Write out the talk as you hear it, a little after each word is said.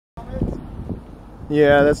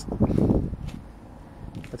Yeah, that's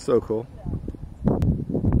so cool.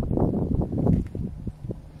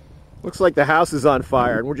 Looks like the house is on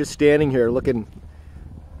fire, and we're just standing here looking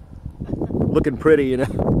pretty, you know.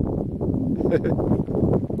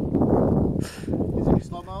 Is it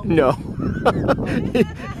slow-mo? No.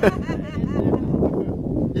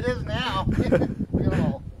 It is now. Look at it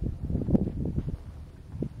all.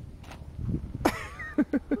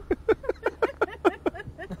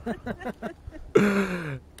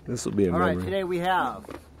 This will be a All right, memory. today we have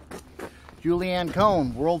Julianne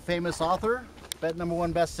Cohn, world famous author,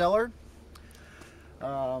 #1 bestseller.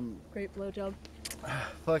 Great blowjob.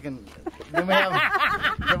 Fucking. Then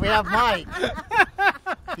we have Mike.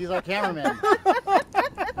 He's our cameraman.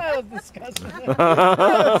 That was disgusting.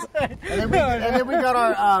 And then we got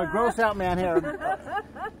our gross out man here.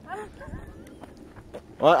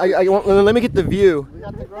 Well, let me get the view. We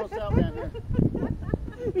got the gross out man here.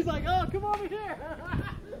 He's like, oh, come over here.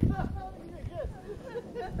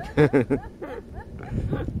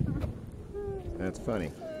 That's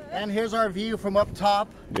funny. And here's our view from up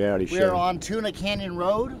top. Yeah, I already We showed. are on Tuna Canyon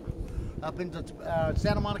Road, up into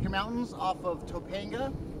Santa Monica Mountains, off of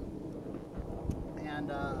Topanga.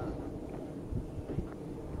 And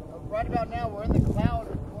right about now, we're in the cloud.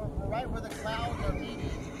 We're right where the clouds are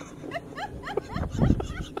meeting.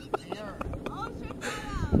 Here.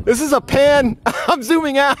 This is a pan. I'm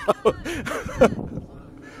zooming out. So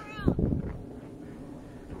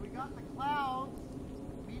we got the clouds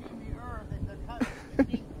meeting the earth, and they're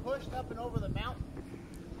being pushed up and over the mountain.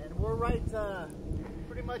 And we're right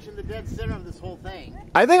pretty much in the dead center of this whole thing.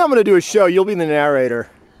 I think I'm going to do a show. You'll be the narrator.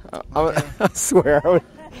 Okay. I swear.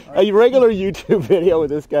 A regular YouTube video with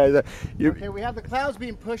this guy. Okay, we have the clouds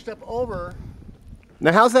being pushed up over.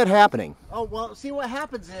 Now, how's that happening? Oh, well, see what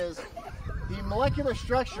happens is the molecular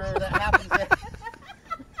structure that happens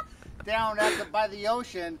down by the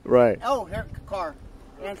ocean. Right. Oh, here, car.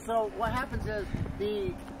 And so what happens is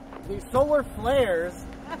the solar flares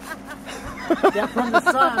that from the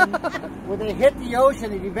sun, when they hit the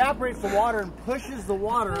ocean, it evaporates the water and pushes the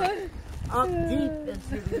water up deep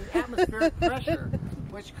into the atmospheric pressure,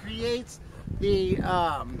 which creates the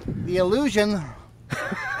illusion.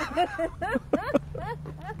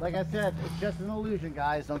 Like I said, it's just an illusion,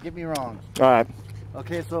 guys. Don't get me wrong. All right.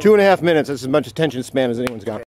 Okay, so 2.5 minutes. That's as much attention span as anyone's got.